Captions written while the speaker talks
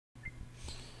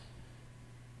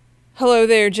Hello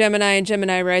there, Gemini and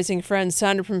Gemini rising friends.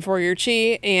 Sondra from For Your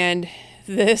Chi, and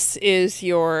this is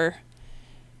your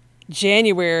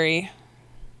January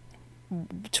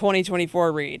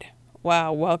 2024 read.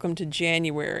 Wow, welcome to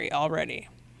January already.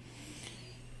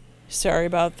 Sorry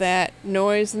about that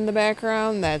noise in the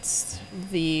background. That's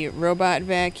the robot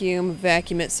vacuum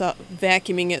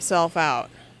vacuuming itself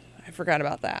out. I forgot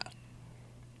about that.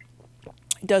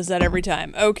 It does that every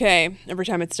time. Okay, every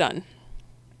time it's done.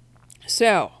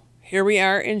 So, here we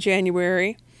are in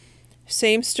January.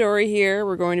 Same story here.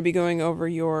 We're going to be going over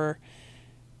your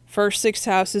first 6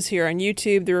 houses here on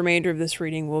YouTube. The remainder of this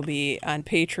reading will be on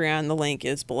Patreon. The link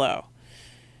is below.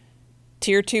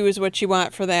 Tier 2 is what you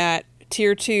want for that.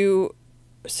 Tier 2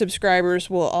 subscribers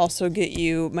will also get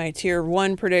you my Tier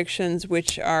 1 predictions,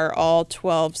 which are all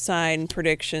 12 sign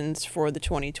predictions for the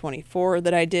 2024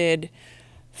 that I did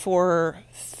for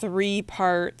 3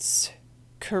 parts: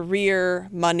 career,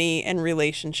 money, and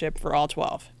relationship for all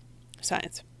 12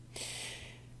 signs.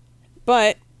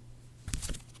 But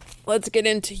let's get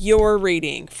into your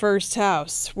reading. First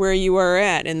house, where you are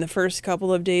at in the first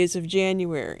couple of days of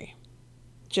January.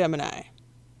 Gemini.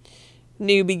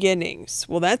 New beginnings.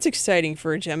 Well, that's exciting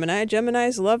for a Gemini.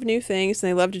 Geminis love new things, and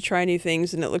they love to try new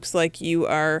things, and it looks like you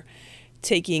are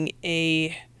taking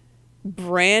a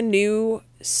brand new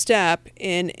step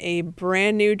in a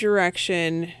brand new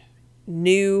direction,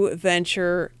 new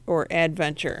venture or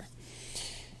adventure.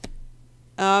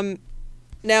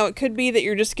 Now, it could be that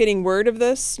you're just getting word of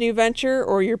this new venture,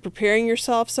 or you're preparing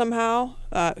yourself somehow.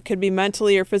 It could be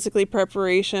mentally or physically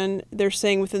preparation. They're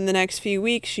saying within the next few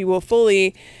weeks, you will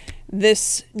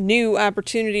this new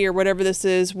opportunity or whatever this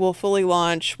is will fully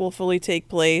launch, will fully take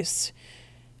place.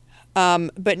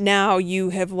 But now you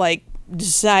have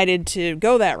decided to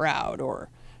go that route or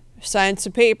sign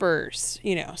some papers,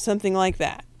 something like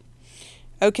that.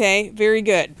 Okay, very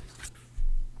good.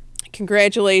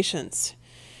 Congratulations.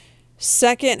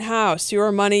 Second house,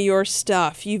 your money, your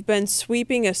stuff. You've been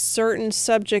sweeping a certain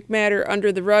subject matter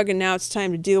under the rug, and now it's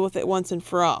time to deal with it once and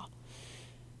for all.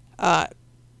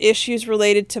 Issues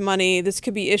related to money. This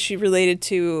could be issue related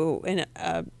to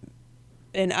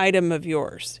an item of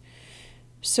yours.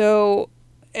 So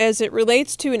as it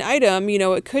relates to an item,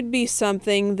 it could be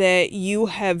something that you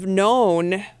have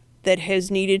known that has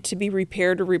needed to be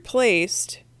repaired or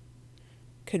replaced.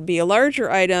 Could be a larger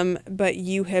item, but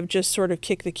you have just sort of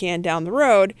kicked the can down the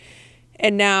road,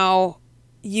 and now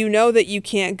you know that you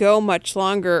can't go much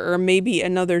longer or maybe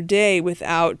another day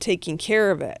without taking care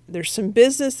of it. There's some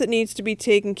business that needs to be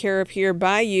taken care of here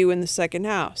by you in the second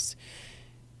house.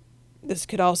 This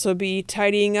could also be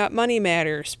tidying up money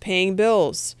matters, paying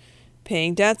bills,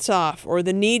 paying debts off, or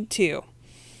the need to.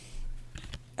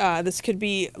 This could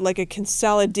be like a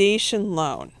consolidation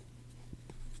loan,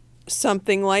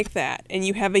 something like that. And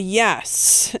you have a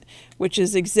yes, which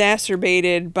is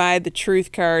exacerbated by the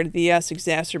truth card. The yes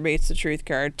exacerbates the truth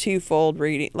card. Twofold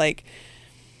reading.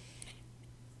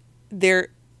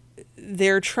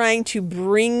 They're trying to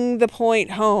bring the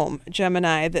point home,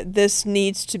 Gemini, that this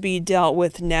needs to be dealt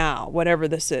with now, whatever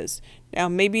this is. Now,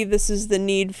 maybe this is the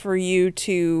need for you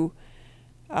to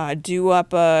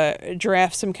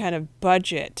draft some kind of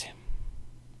budget.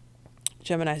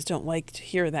 Geminis don't like to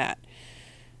hear that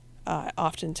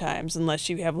oftentimes, unless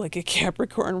you have a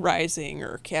Capricorn rising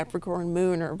or Capricorn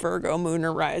moon or Virgo moon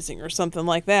or rising or something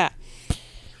like that.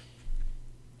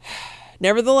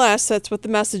 Nevertheless, that's what the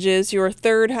message is. Your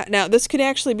third, now this could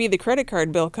actually be the credit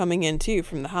card bill coming in too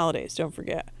from the holidays, don't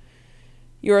forget.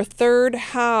 Your third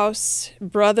house,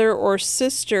 brother or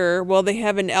sister, well, they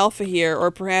have an alpha here, or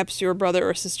perhaps your brother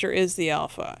or sister is the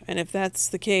alpha. And if that's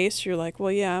the case, you're like,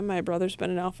 well, yeah, my brother's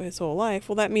been an alpha his whole life.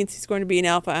 Well, that means he's going to be an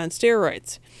alpha on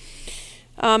steroids.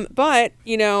 But,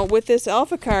 with this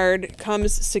alpha card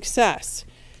comes success.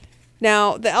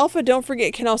 Now, the alpha, don't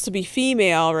forget, can also be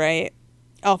female, right?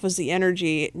 Alpha's the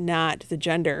energy, not the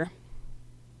gender.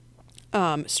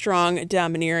 Strong,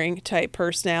 domineering type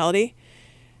personality.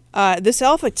 This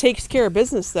alpha takes care of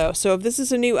business, though. So if this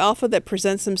is a new alpha that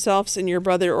presents themselves in your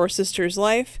brother or sister's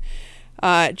life,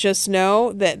 just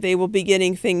know that they will be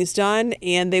getting things done,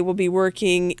 and they will be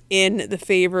working in the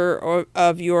favor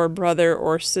of your brother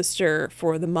or sister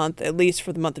for the month, at least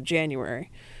for the month of January.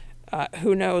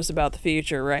 Who knows about the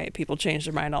future, right? People change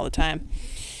their mind all the time.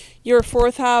 Your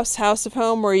fourth house, house of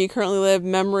home, where you currently live,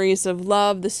 memories of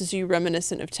love. This is you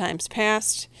reminiscent of times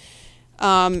past.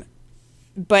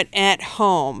 But at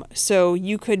home. So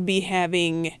you could be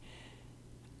having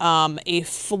a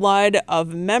flood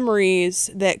of memories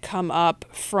that come up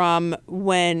from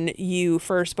when you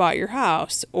first bought your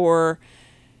house, or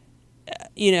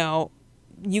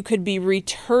you could be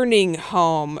returning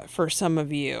home for some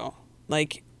of you.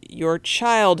 Like your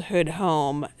childhood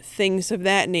home, things of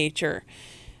that nature.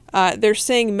 They're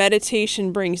saying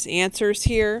meditation brings answers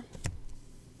here.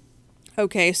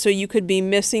 Okay, so you could be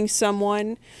missing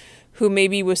someone who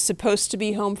maybe was supposed to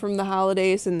be home from the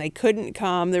holidays and they couldn't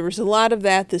come. There was a lot of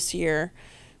that this year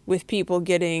with people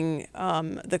getting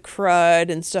the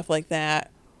crud and stuff like that.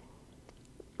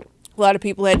 A lot of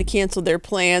people had to cancel their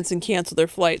plans and cancel their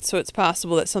flights, so it's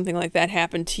possible that something like that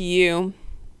happened to you,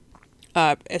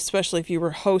 especially if you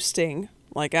were hosting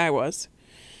like I was.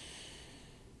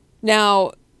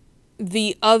 Now,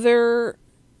 the other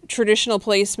traditional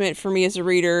placement for me as a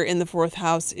reader in the 4th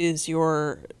house is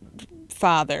your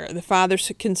father. The father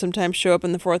can sometimes show up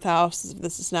in the 4th house.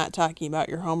 This is not talking about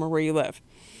your home or where you live.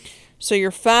 So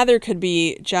your father could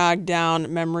be jogged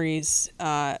down memories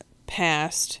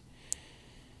past.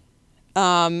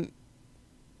 And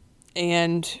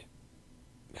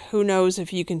who knows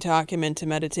if you can talk him into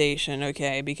meditation,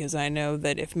 okay? Because I know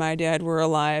that if my dad were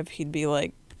alive, he'd be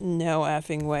like, no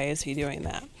effing way is he doing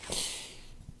that.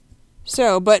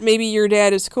 So, but maybe your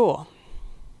dad is cool.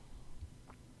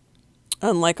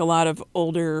 Unlike a lot of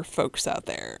older folks out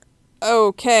there.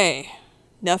 Okay.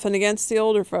 Nothing against the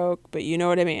older folk, but you know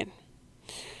what I mean.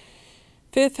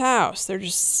 5th house. They're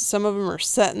just, some of them are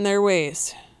set in their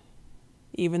ways,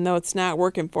 even though it's not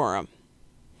working for them.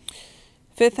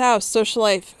 5th house, social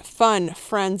life, fun,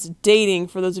 friends, dating,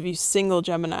 for those of you single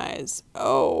Geminis.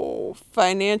 Oh,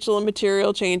 financial and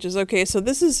material changes. Okay, so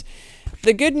this is,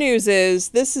 the good news is,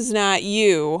 this is not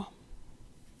you.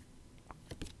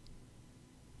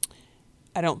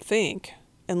 I don't think,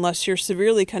 unless you're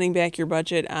severely cutting back your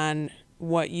budget on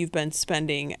what you've been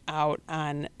spending out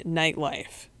on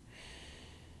nightlife.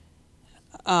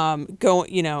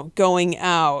 Going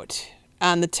out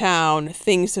on the town,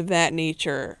 things of that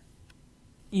nature.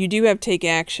 You do have take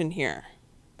action here.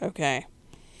 Okay.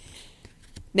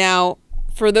 Now,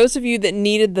 for those of you that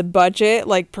needed the budget,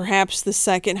 like perhaps the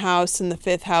 2nd house and the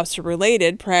 5th house are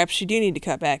related, perhaps you do need to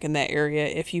cut back in that area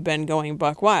if you've been going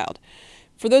buck wild.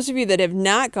 For those of you that have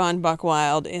not gone buck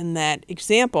wild in that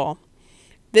example,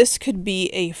 this could be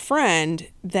a friend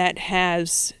that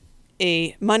has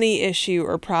a money issue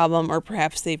or problem, or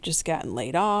perhaps they've just gotten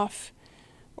laid off,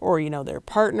 or, their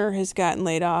partner has gotten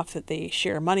laid off that they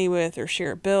share money with, or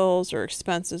share bills or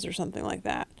expenses or something like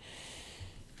that.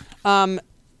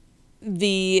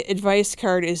 The advice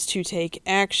card is to take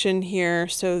action here.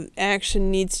 So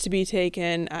action needs to be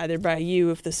taken either by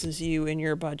you, if this is you in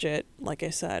your budget, like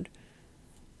I said.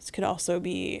 This could also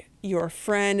be your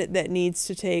friend that needs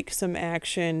to take some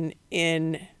action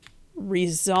in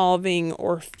resolving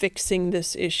or fixing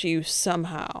this issue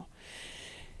somehow.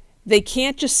 They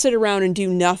can't just sit around and do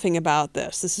nothing about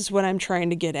this. This is what I'm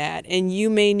trying to get at. And you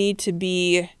may need to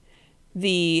be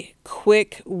the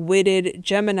quick-witted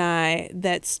Gemini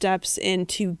that steps in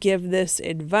to give this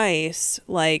advice,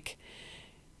 like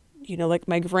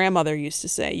my grandmother used to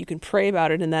say, you can pray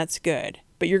about it and that's good,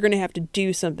 but you're going to have to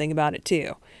do something about it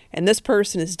too. And this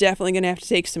person is definitely going to have to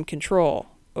take some control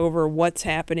over what's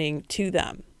happening to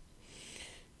them.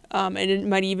 And it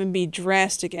might even be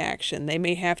drastic action. They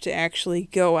may have to actually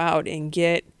go out and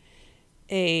get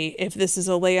if this is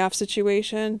a layoff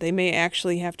situation, they may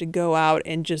actually have to go out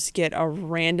and just get a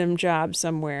random job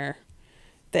somewhere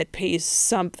that pays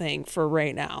something for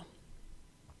right now.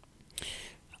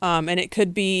 And it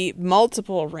could be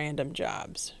multiple random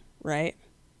jobs, right?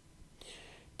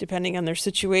 Depending on their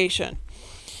situation.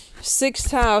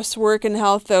 6th house, work and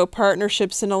health, though,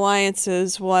 partnerships and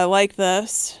alliances. Well, I like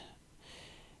this.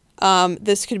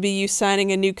 This could be you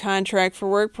signing a new contract for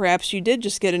work. Perhaps you did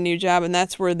just get a new job, and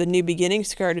that's where the new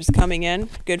beginnings card is coming in.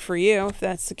 Good for you, if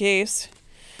that's the case.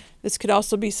 This could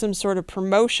also be some sort of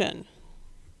promotion.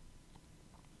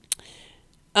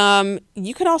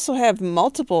 You could also have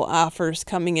multiple offers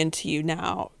coming into you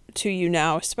now,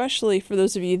 especially for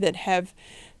those of you that have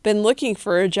been looking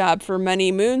for a job for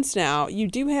many moons now. You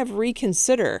do have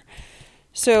reconsider.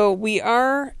 So we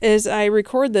are, as I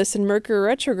record this, in Mercury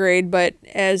retrograde, but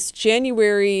as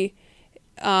January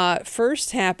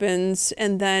 1st happens,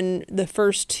 and then the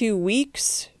first 2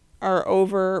 weeks are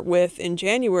over with in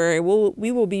January,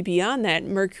 we will be beyond that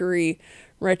Mercury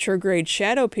retrograde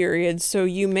shadow period. So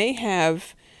you may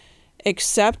have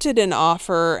accepted an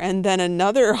offer, and then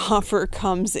another offer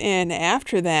comes in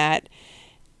after that.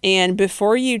 And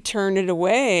before you turn it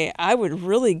away, I would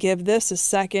really give this a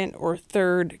second or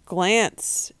third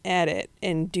glance at it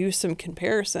and do some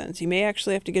comparisons. You may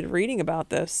actually have to get a reading about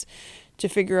this to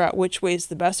figure out which way is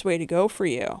the best way to go for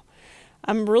you.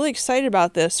 I'm really excited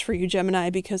about this for you, Gemini,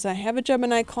 because I have a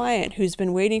Gemini client who's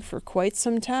been waiting for quite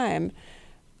some time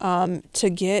to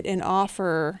get an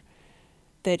offer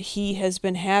that he has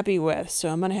been happy with. So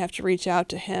I'm going to have to reach out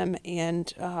to him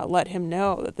and let him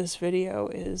know that this video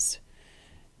is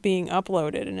being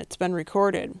uploaded and it's been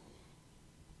recorded.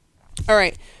 All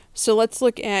right, so let's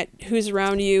look at who's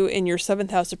around you in your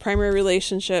 7th house of primary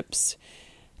relationships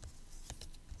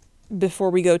before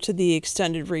we go to the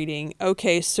extended reading.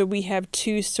 Okay, so we have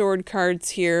 2 sword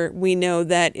cards here. We know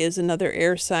that is another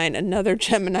air sign, another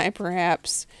Gemini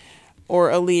perhaps, or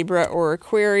a Libra or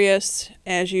Aquarius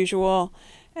as usual.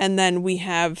 And then we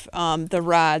have the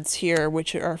rods here,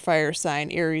 which are fire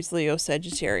sign, Aries, Leo,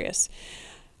 Sagittarius.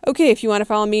 Okay, if you want to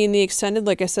follow me in the extended,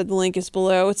 like I said, the link is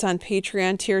below. It's on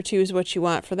Patreon. Tier 2 is what you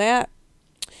want for that.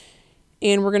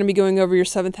 And we're going to be going over your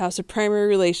 7th house of primary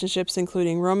relationships,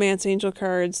 including romance angel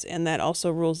cards, and that also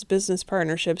rules business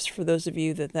partnerships for those of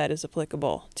you that is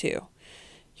applicable to.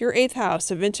 Your 8th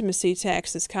house of intimacy,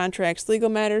 taxes, contracts, legal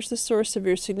matters, the source of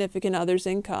your significant other's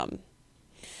income.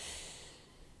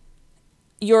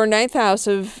 Your 9th house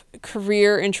of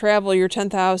career and travel, your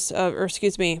 10th house of,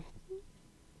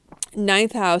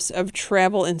 9th house of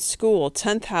travel and school,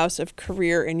 10th house of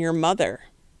career and your mother.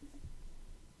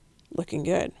 Looking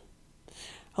good.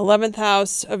 11th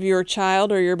house of your child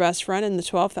or your best friend, in the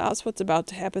 12th house, what's about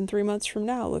to happen 3 months from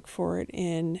now. Look for it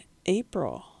in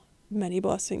April. Many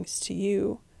blessings to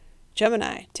you,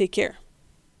 Gemini. Take care.